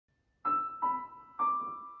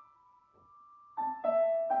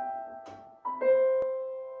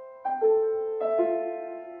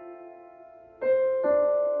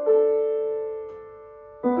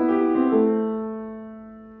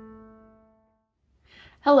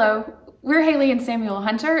Hello, we're Hailey and Samuel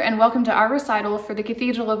Hunter, and welcome to our recital for the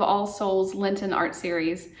Cathedral of All Souls Lenten Art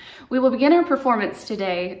Series. We will begin our performance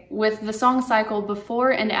today with the song cycle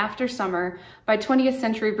Before and After Summer by 20th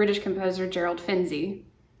century British composer Gerald Finzi.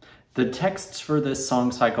 The texts for this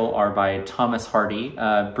song cycle are by Thomas Hardy,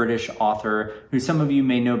 a British author who some of you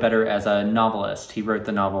may know better as a novelist. He wrote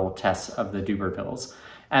the novel Tess of the Dubervilles.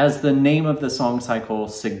 As the name of the song cycle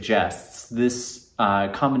suggests, this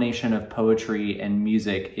combination of poetry and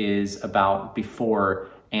music is about before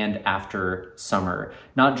and after summer,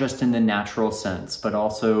 not just in the natural sense, but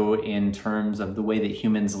also in terms of the way that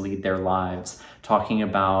humans lead their lives, talking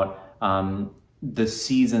about the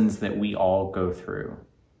seasons that we all go through.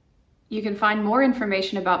 You can find more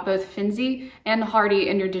information about both Finzi and Hardy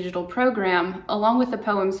in your digital program, along with the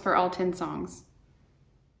poems for all 10 songs.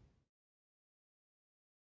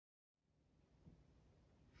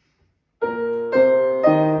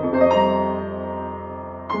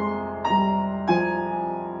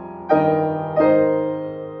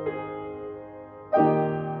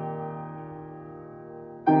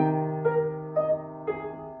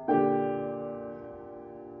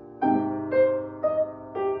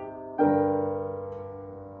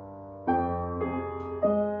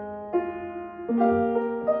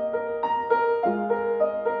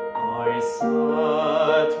 I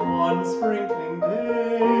sat one sprinkling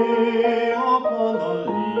day upon the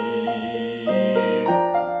lea,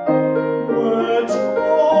 where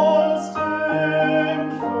tall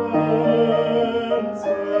stemmed ferns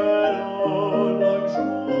spread out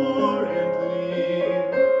luxuriantly,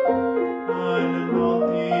 and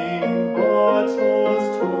nothing but those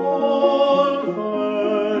tall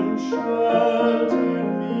ferns sheltered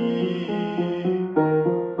me.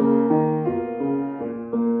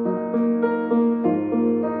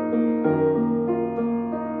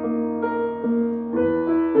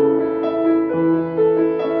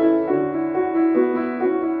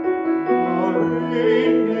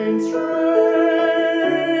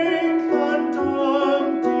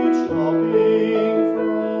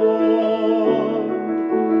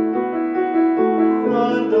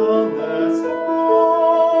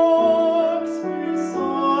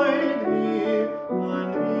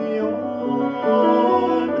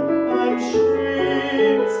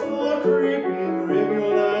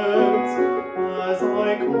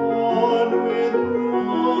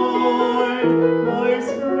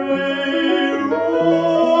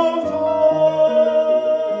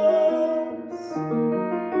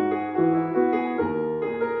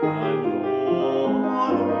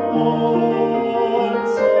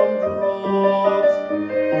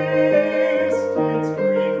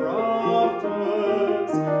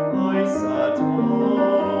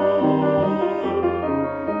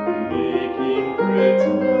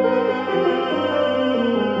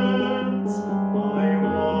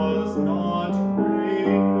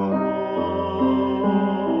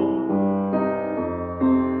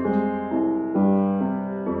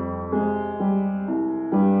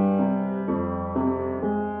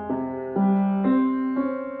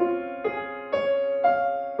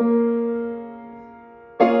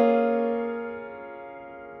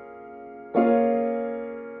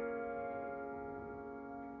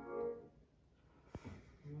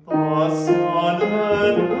 The sun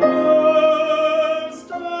had burst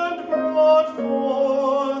and brought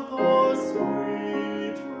forth a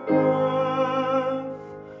sweet breath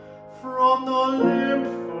from the limp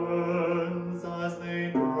ferns as they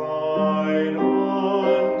dried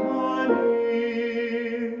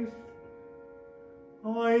underneath.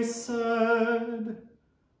 I said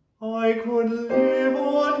I could live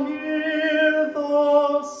on here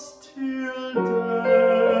thus till death,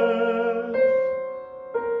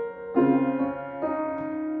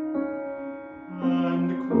 and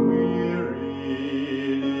queried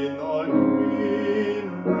in the green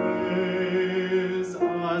rays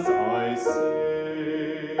as I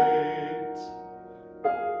sate.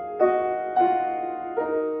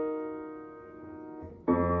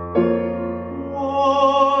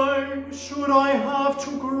 Why should I have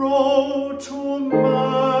to grow to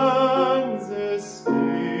man's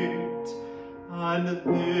estate, and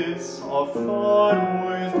this a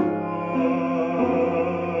far-noised world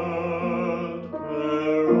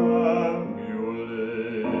perambulate?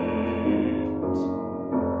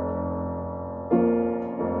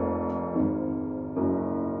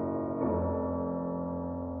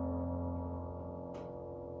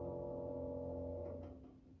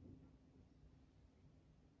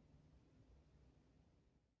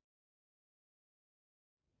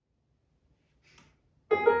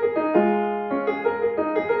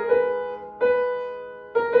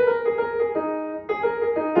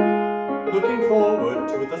 good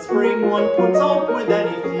to the spring, one puts up with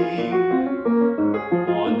anything.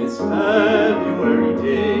 On this February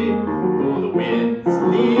day, though the winds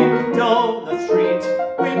leap down the street,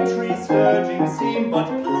 wintry surging seem but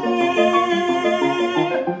play,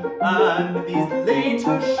 and these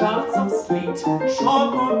later shafts of sleet,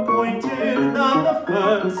 sharper pointed than the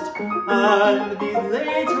first, and these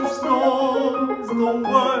later snows, the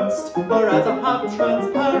worst, are as a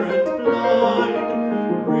half-transparent blind,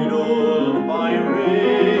 riddled by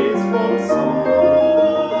rays from sun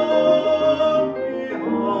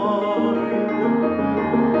behind.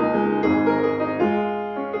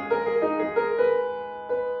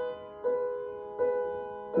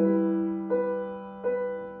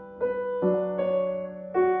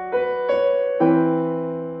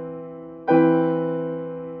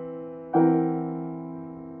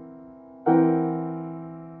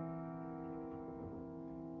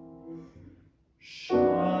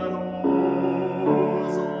 Shadows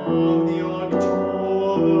of the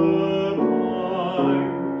October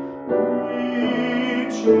pine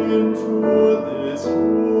reach into this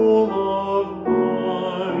room of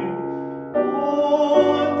mine.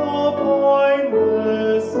 On the pine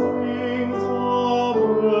there sings a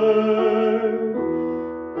bird.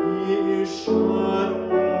 He is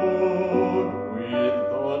shadowed with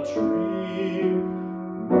the tree.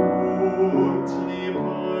 Mutely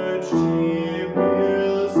perched he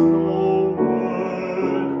bills no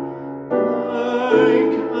word.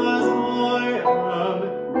 Like as I am,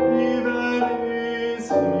 even is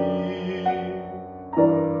he.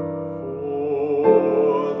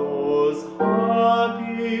 For those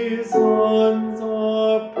happy suns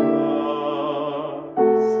are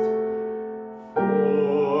past,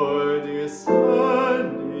 for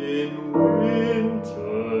descend in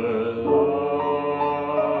winter last.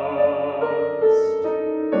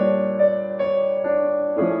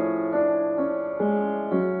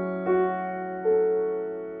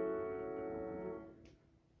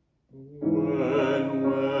 When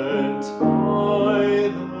went I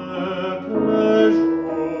their pleasure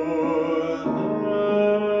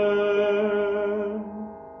then?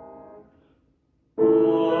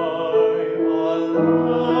 I,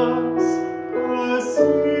 alas,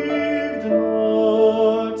 perceived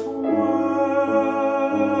not when.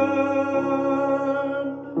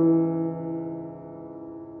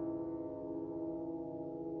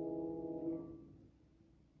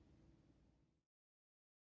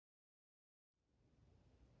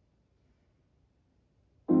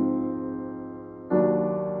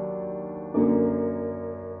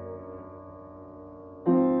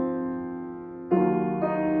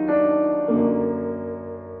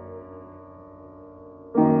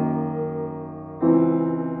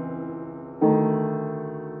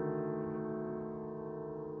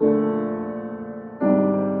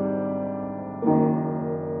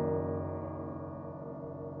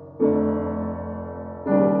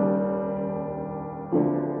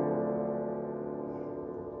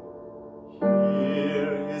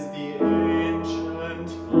 Here is the ancient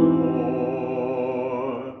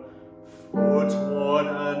floor, foot-worn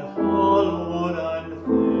and hollowed and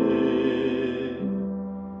thin.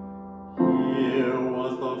 Here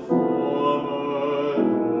was the former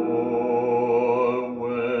door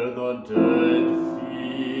where the dead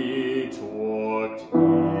feet walked in.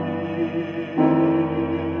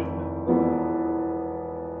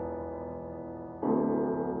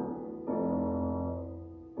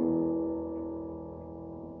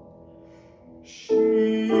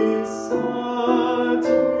 She sat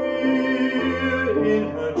here in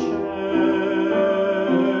her chair,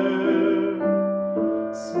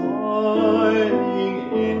 smiling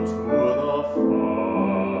into the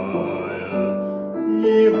fire.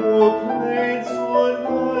 He who played stood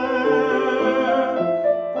there,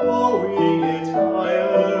 blowing it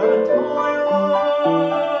higher and higher.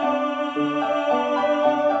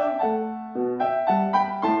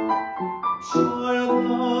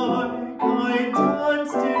 Childlike, I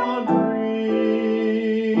danced in a dream.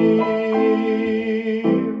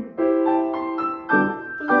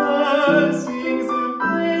 Blessings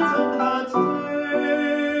emblazoned that day.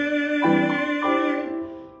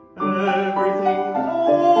 Everything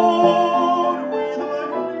glowed with a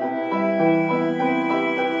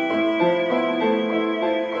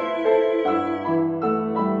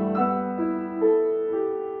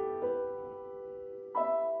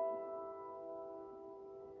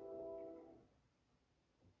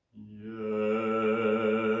Yet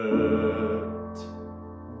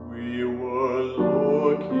we were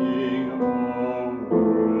looking away.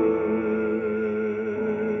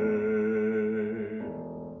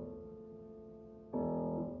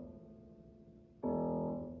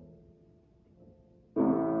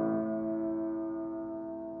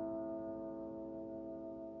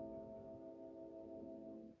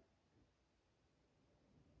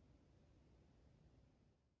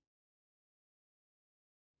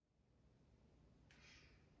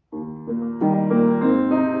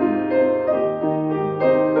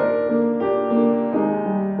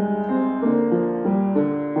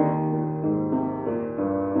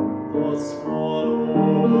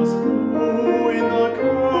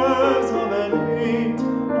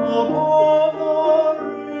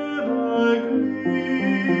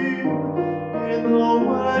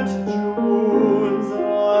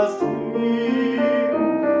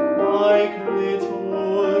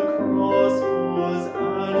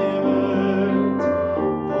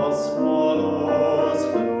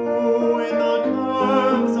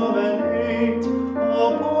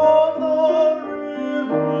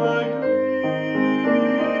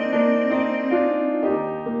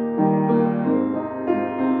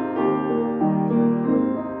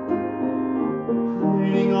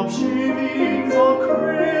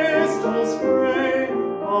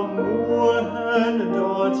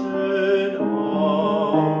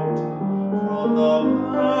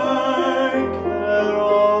 bank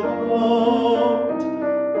thereabout,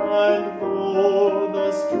 and though the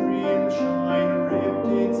stream shine ripped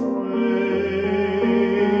its way,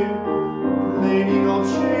 plaining up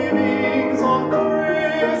shavings of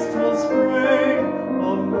crystal spray,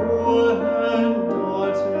 a moorhen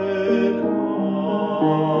darted out.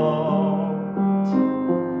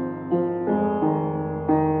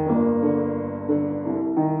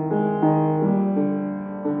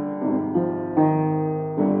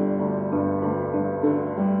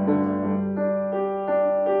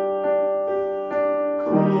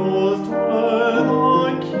 Closed were the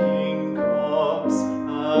kingcups,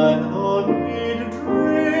 and the mead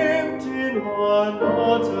dripped in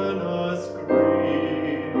monotonous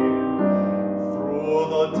green. Through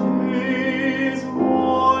the day's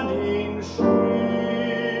morning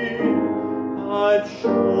sheen had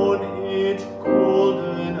shown it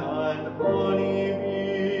golden and honeymead.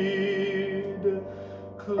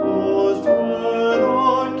 Closed were the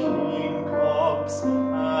kingcups,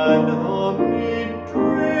 and the mead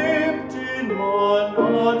dripped in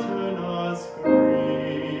monotonous green.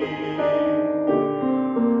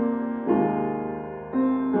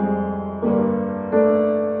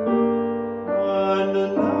 And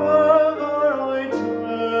never I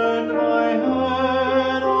turned my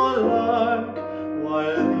head alack,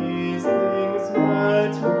 while these things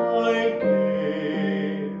met my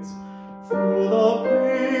gaze. Through the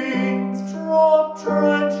panes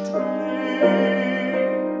drop-drenched glaze,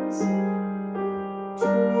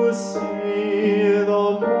 to see the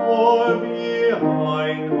moor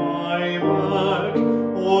behind my back.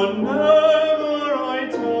 Oh, never I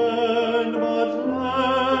turned, but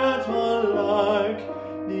let alack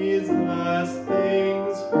these last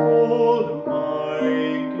things hold my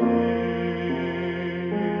gaze.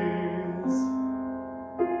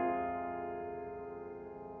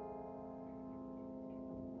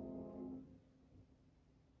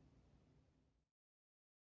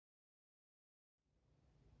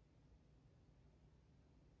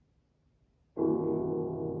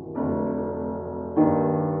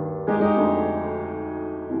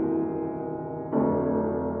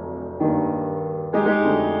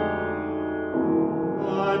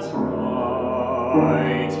 At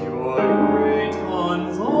night your great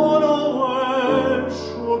hands unaware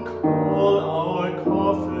shook all our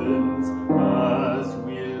coffins as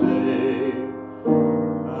we lay,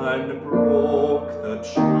 and broke the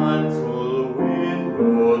chancel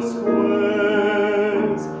window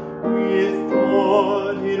squares. We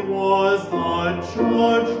thought it was the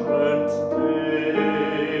judgment day,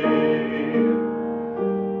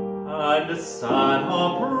 and sat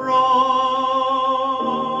upright,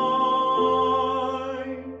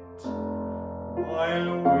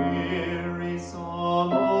 while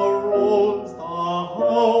wearisome arose the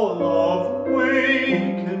howl of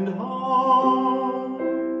wakened hounds.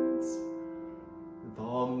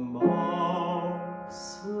 The mouse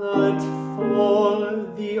let fall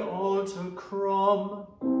the altar crumb,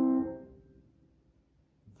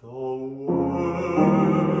 the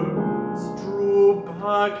worms drew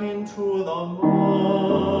back into the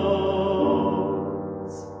mounds.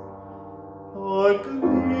 A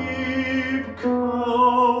glebe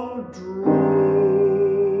cow drooled,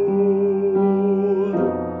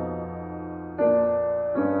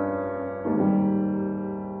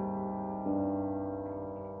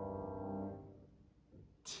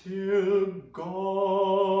 till God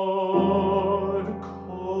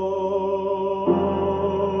called.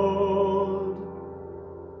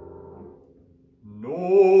 No,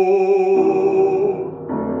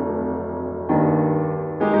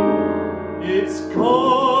 it's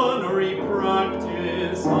gunnery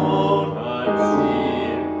practice out at sea,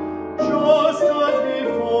 just as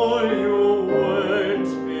before you went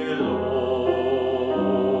below.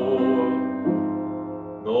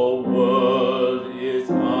 The world is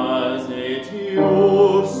as it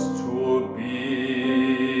used to be.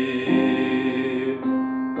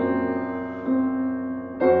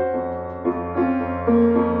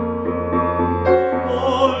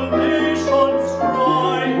 All nations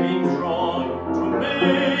striving strong to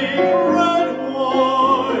make red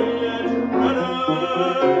war yet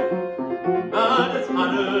redder. Mad as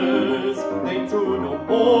hatters, they do no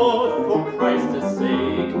more for Christ's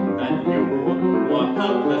sake than you who are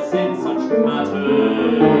helpless in such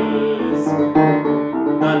matters.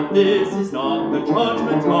 That this is not the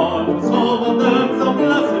judgment of some of them's a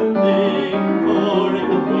blessed thing, for if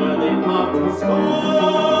it were they'd have to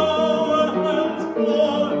score hell's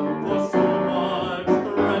floor for so much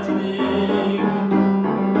threatening.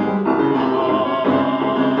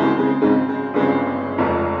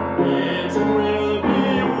 It will be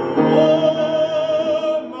war.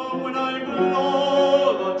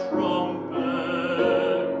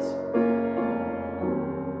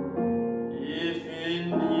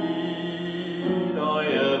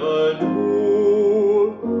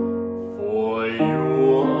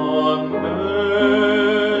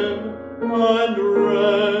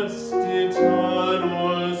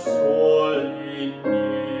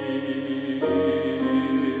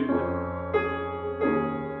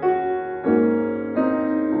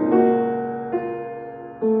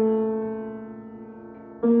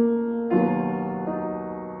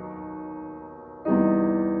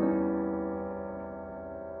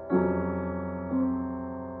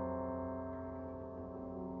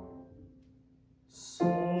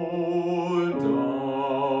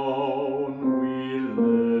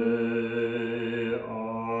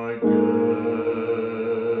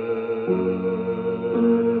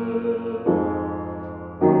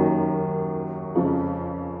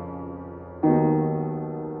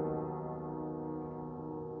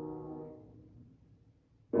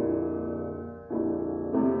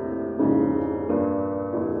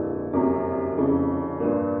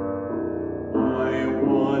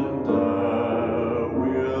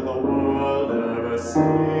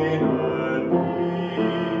 sinner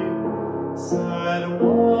be, said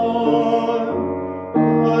one,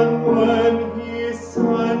 and when he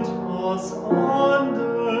sent us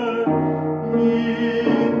under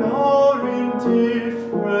in our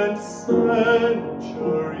indifferent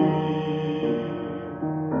century.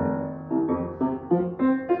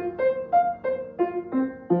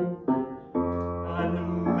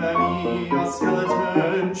 And many a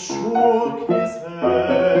skeleton shook his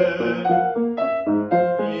head,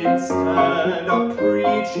 instead of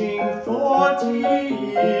preaching, thought he,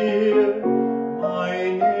 my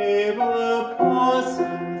neighbor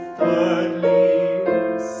Parson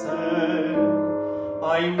thirdly said,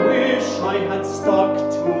 I wish I had stuck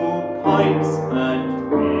to pipes and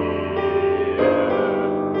beer.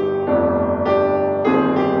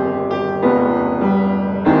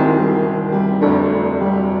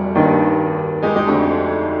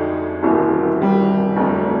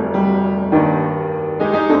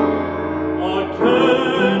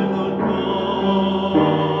 Again the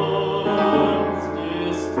guns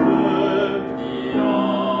disturb the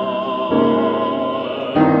yard,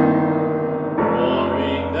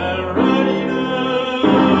 roaring their readiness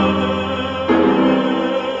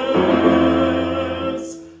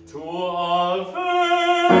to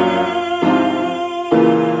avenge.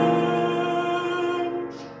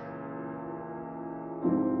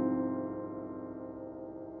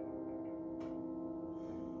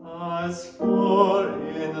 As far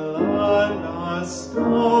inland as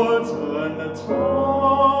Stoughton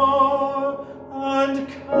Tower and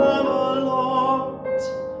Camelot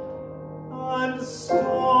and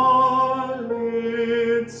starlit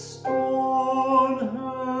Stonehenge.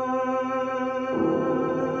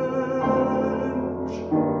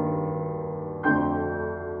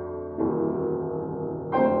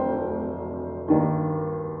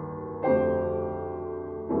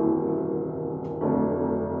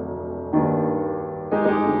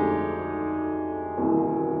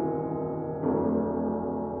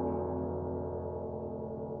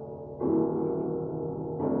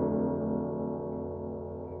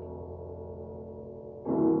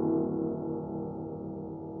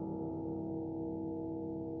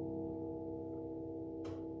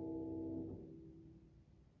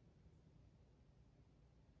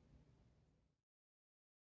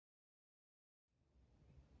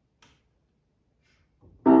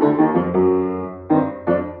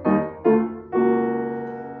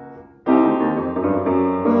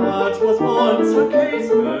 That was once a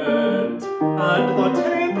casement, and the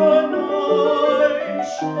taper knife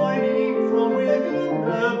shining from within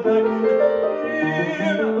there beckoned,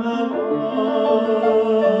 here am I.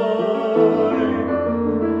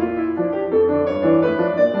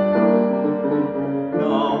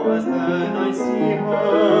 Now as then I see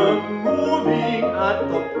her moving at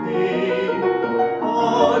the pane,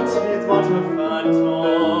 but 'tis but a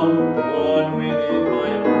phantom born within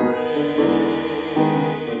my brain.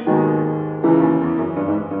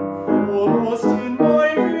 Foremost in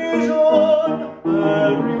my vision,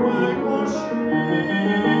 everywhere goes she,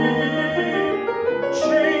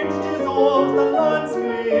 changed dissolves the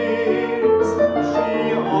landscapes,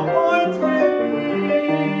 she abides with me.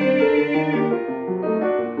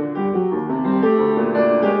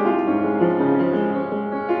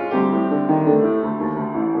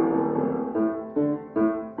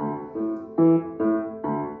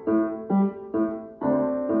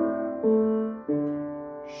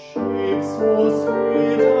 Shape so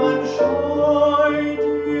sweet and shy,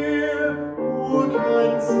 dear, who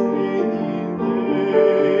can say thee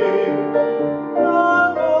nay?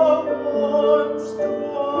 Never once do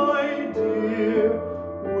I, dear,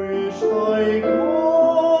 wish thy ghost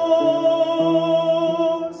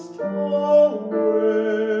away.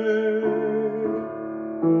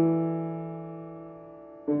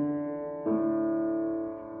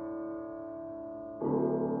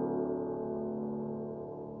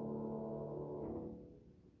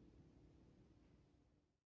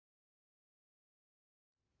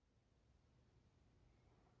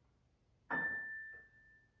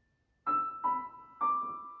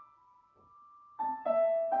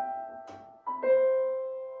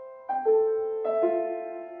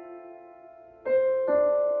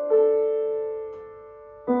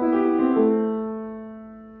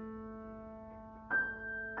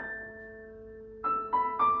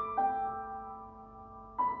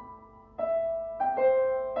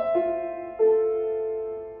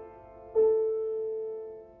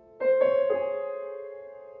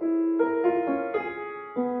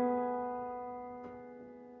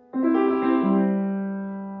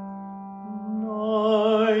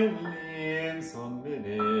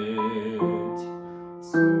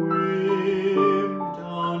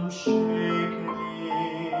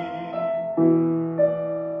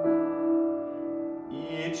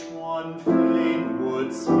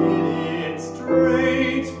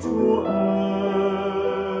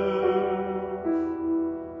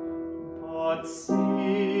 but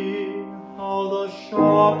see how the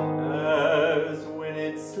sharpness when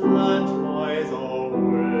it slantwise away.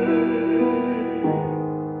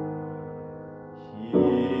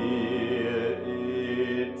 Hear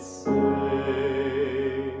it say,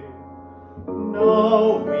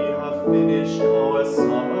 now we have finished our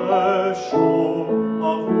summer show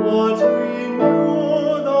of what we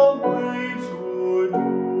knew the way to do.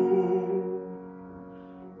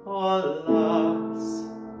 Alas,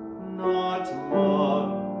 not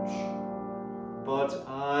much, but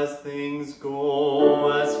as things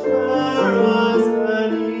go, as fair as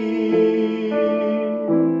any,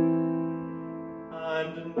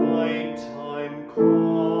 and night time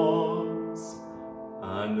comes,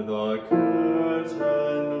 and the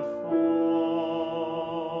curtain falls.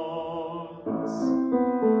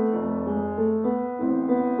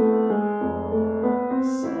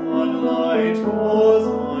 Sunlight goes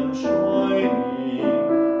on shining,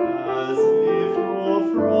 as if no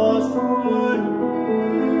frost would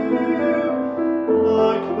hear.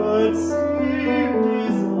 Blackbirds seem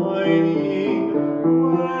designing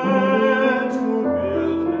where to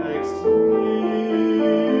build next year.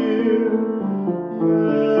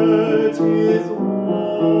 Yet his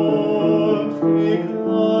warmth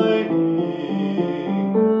declining,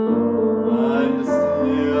 and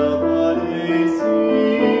still the day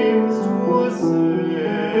seems to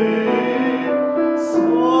say, so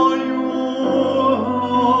you,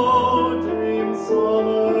 Dame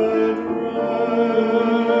Summer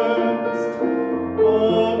dressed,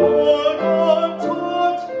 of what God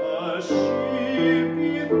taught her, she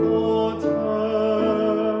bethought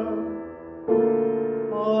her.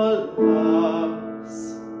 Alas,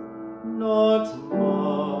 not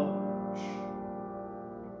much,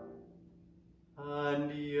 and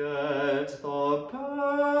yet the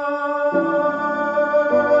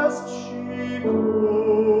best she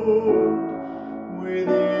could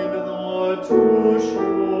within the too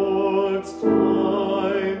short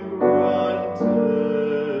time granted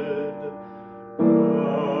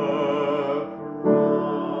her prime.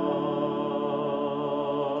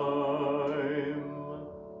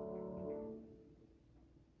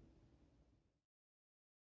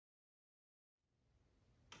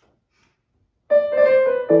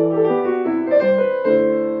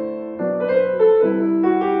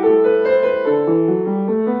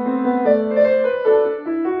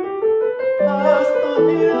 Past the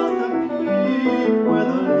hills that peep where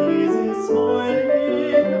the leaves is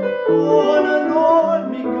smiling, on and on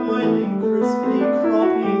beguiling crisply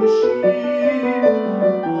cropping sheep,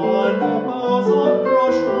 on the boughs of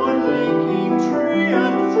brushwood linking tree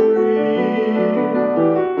and tree,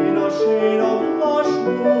 in a shade of lush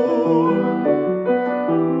wood,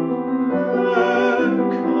 then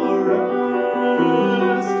caressed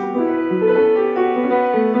we.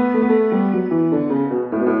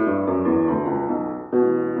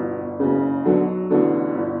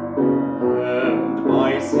 And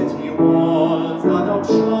by city walls that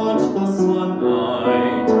outshot the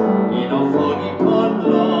sunlight, in a foggy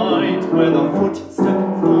sunlight, where the footstep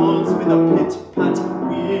falls with a pit-pat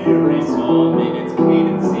weary song in its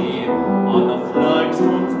cadency, on the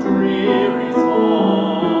flagstone's dreary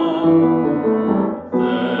song,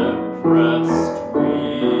 then pressed we.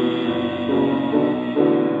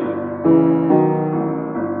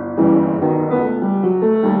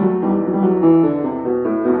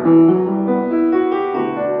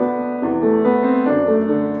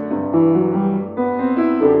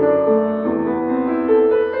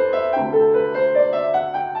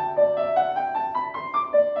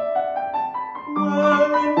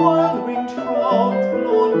 Wherein wild-winged trouts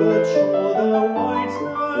blown birds show their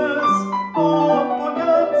whiteness up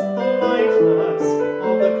against the lightness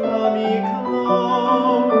of the clammy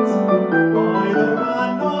clouds, by the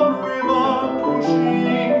random river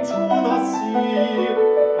pushing to the sea,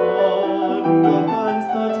 on the banks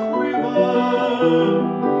that quiver,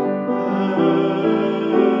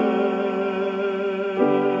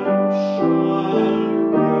 shall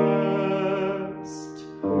rest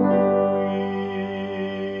we.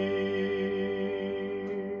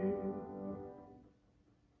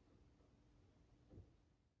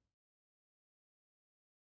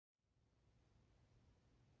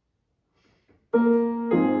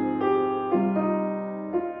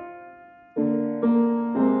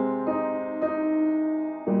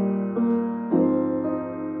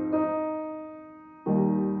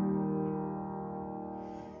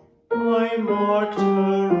 I marked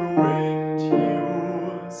her ruined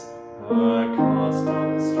hues, her custom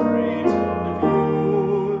straightened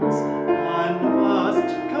views, and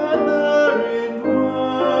asked, can there in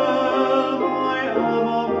realm I am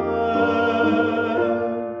aware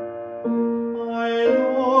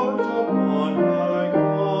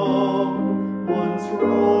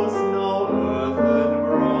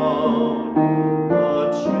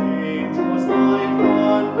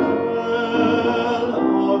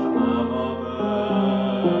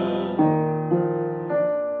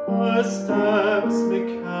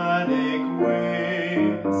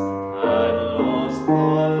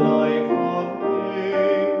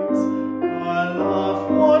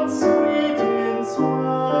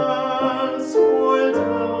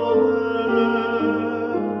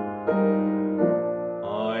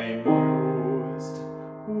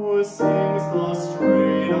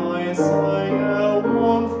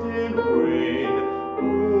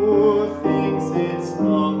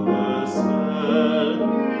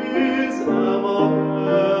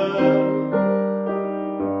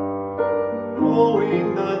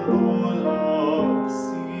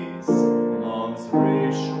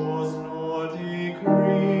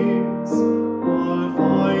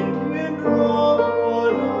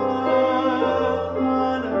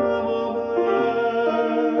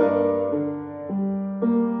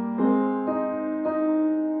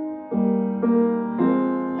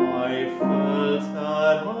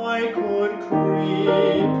that I could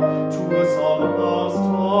creep to some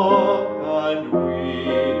housetop and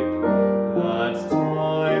weep. That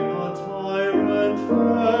time a tyrant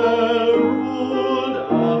fell, ruled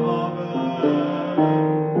Amabel.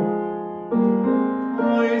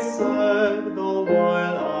 I said, the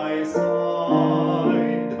while I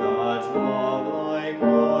sighed, that love like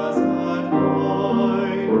us had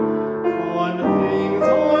died. On things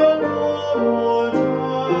I'll no more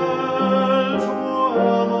tell to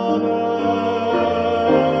Amabel,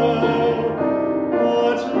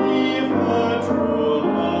 but leave her to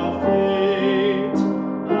her fate,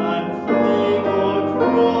 and fling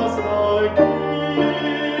across the gate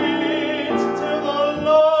till the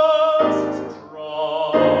last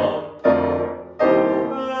drop.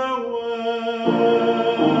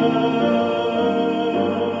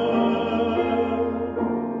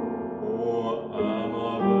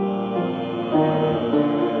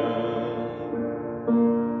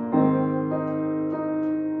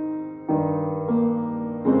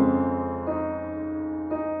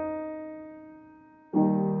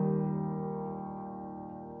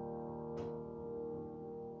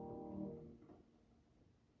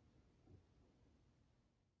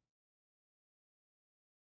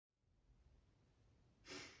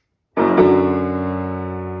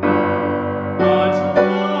 At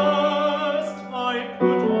last I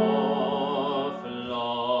put off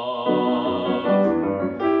love.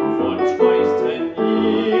 For twice 10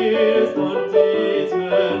 years the days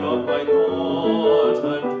went of my thought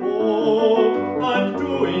and hope and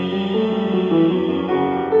doing,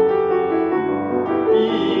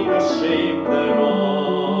 being ashamed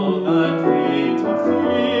thereof and faint of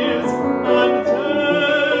fears and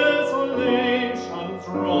desolations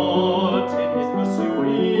wrought in his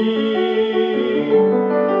pursuing.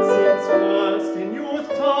 Since first in youth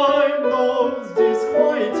time those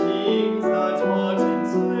disquietings that heart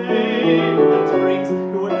enslave and brings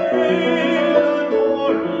to ale and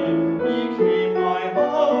glory became my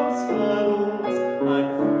house fellows, and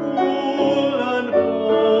fool and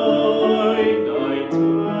blind I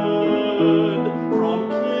turned from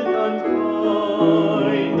kith and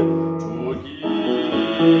kind to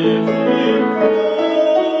give him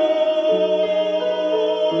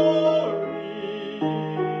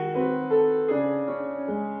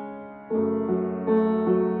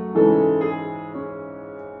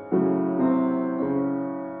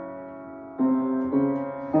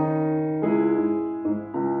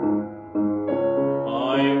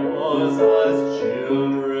I was as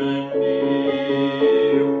children be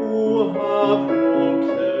who have no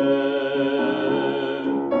care.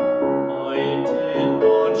 I did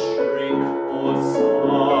not shrink or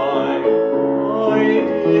sigh, I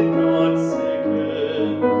did not sicken,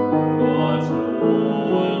 but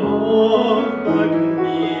love beckoned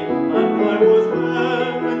me, and I was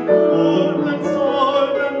there and full and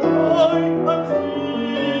starved and dry and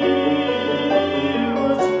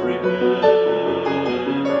fear-stricken.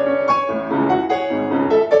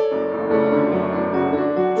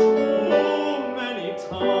 Too many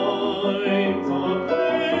times our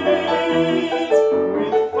place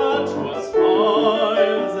with fatuous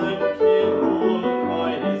fires and kindled by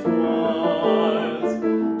his wiles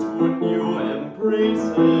to new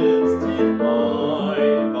embraces did I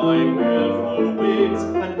by willful ways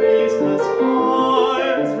and baseless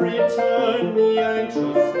lies return the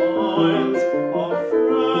anxious smiles of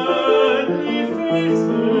friendly faces.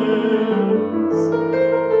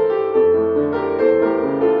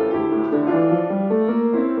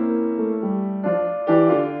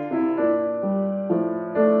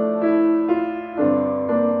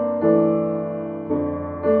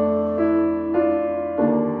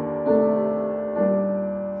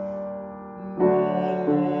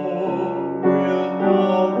 Will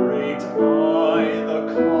now rate by the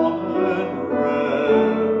common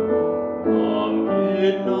rare, a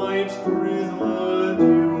midnight drizzle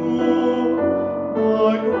dew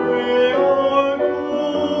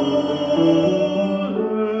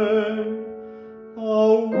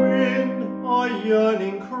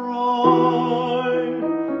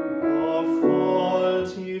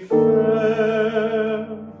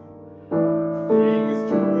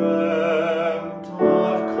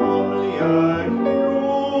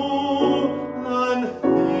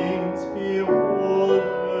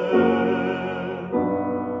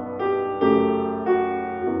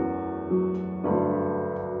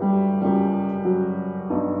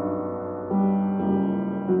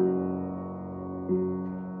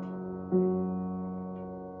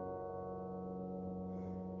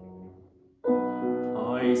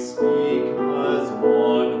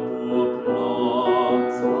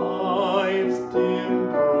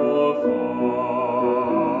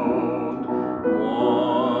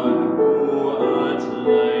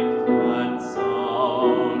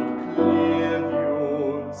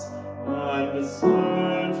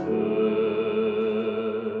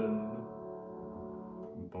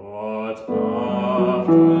But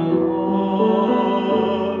after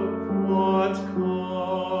love, what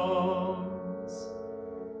comes?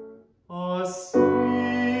 A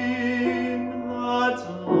scene that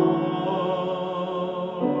lures,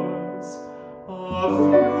 a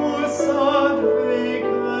few sad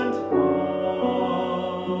vacant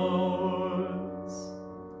hours,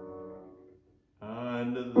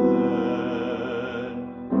 and then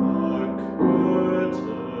a curtain.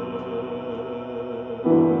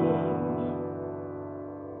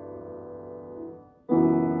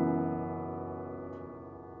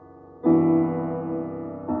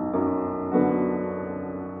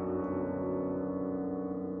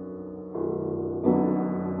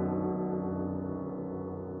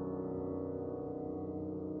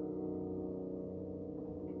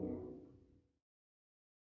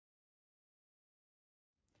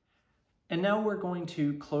 And now we're going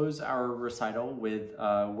to close our recital with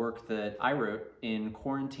work that I wrote in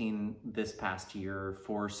quarantine this past year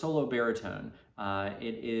for solo baritone.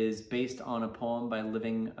 It is based on a poem by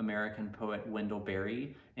living American poet Wendell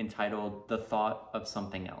Berry entitled The Thought of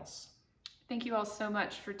Something Else. Thank you all so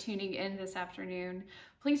much for tuning in this afternoon.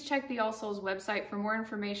 Please check the All Souls website for more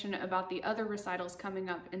information about the other recitals coming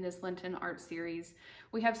up in this Lenten art series.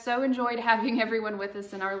 We have so enjoyed having everyone with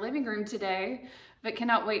us in our living room today, but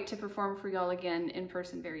cannot wait to perform for y'all again in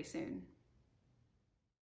person very soon.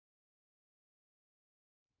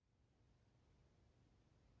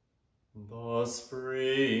 The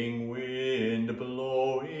spring wind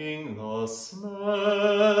blowing the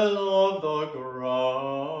smell of the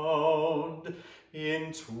ground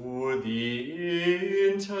into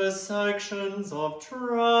the intersections of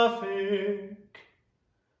traffic.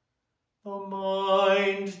 The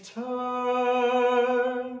mind turns,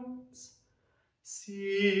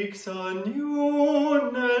 seeks a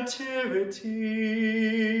new nativity,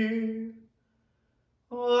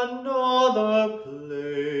 another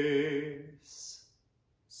place,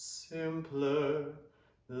 simpler,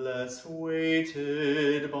 less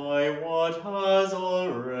weighted by what has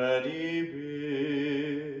already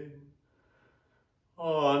been.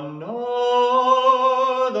 Another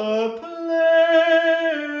place,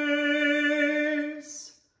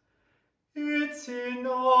 it's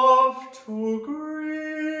enough to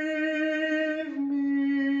grieve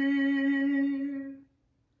me.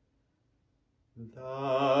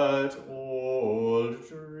 That old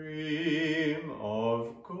dream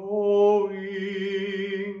of going,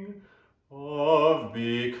 of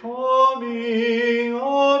becoming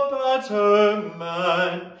a better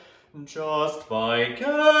man, just by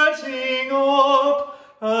getting up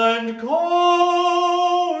and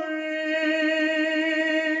going.